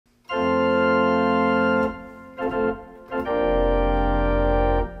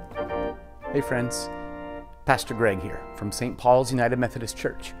Hey friends, Pastor Greg here from St. Paul's United Methodist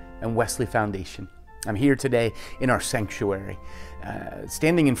Church and Wesley Foundation. I'm here today in our sanctuary,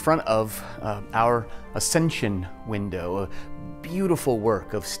 standing in front of our Ascension window, a beautiful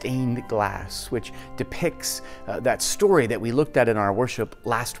work of stained glass which depicts that story that we looked at in our worship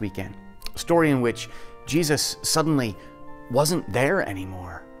last weekend. A story in which Jesus suddenly wasn't there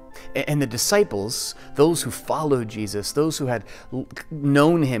anymore. And the disciples, those who followed Jesus, those who had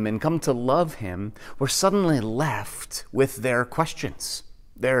known him and come to love him, were suddenly left with their questions,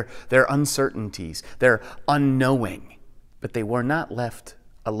 their uncertainties, their unknowing. But they were not left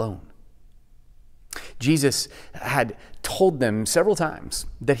alone. Jesus had told them several times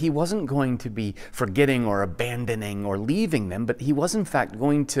that he wasn't going to be forgetting or abandoning or leaving them, but he was in fact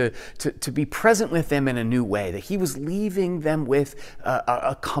going to be present with them in a new way, that he was leaving them with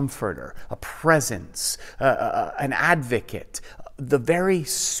a comforter, a presence, an advocate, the very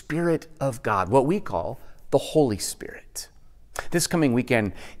Spirit of God, what we call the Holy Spirit. This coming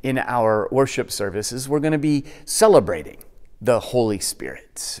weekend in our worship services, we're going to be celebrating the Holy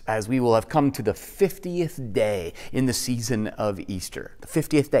Spirit, as we will have come to the 50th day in the season of Easter. The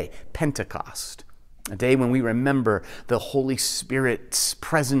 50th day, Pentecost, a day when we remember the Holy Spirit's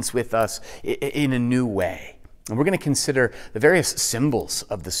presence with us in a new way. And we're going to consider the various symbols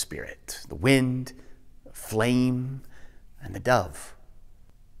of the Spirit: the wind, the flame, and the dove.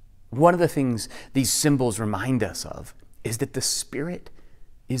 One of the things these symbols remind us of is that the Spirit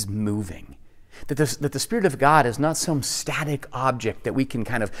is moving. That the Spirit of God is not some static object that we can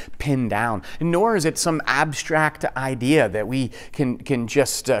kind of pin down, nor is it some abstract idea that we can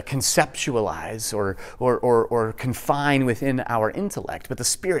just conceptualize or confine within our intellect. But the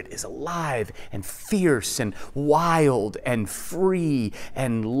Spirit is alive and fierce and wild and free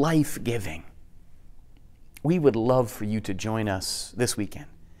and life-giving. We would love for you to join us this weekend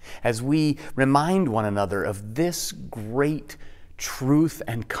as we remind one another of this great truth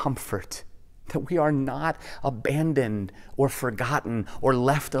and comfort, that we are not abandoned or forgotten or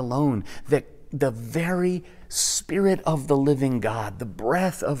left alone, that the very Spirit of the living God, the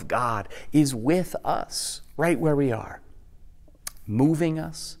breath of God, is with us right where we are, moving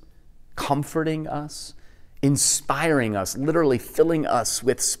us, comforting us, inspiring us, literally filling us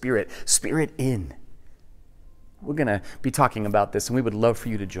with Spirit in. We're going to be talking about this, and we would love for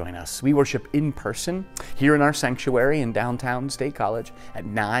you to join us. We worship in person here in our sanctuary in downtown State College at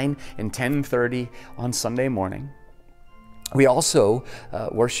 9 and 10:30 on Sunday morning. We also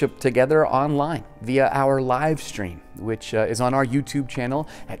worship together online via our live stream, which is on our YouTube channel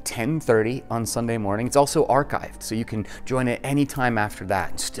at 10:30 on Sunday morning. It's also archived, so you can join at any time after that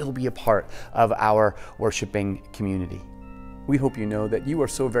and still be a part of our worshiping community. We hope you know that you are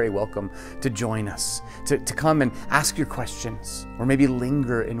so very welcome to join us, to come and ask your questions, or maybe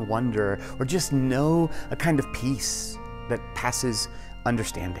linger in wonder, or just know a kind of peace that passes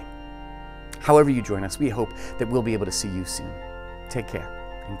understanding. However you join us, we hope that we'll be able to see you soon. Take care,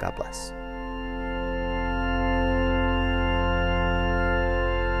 and God bless.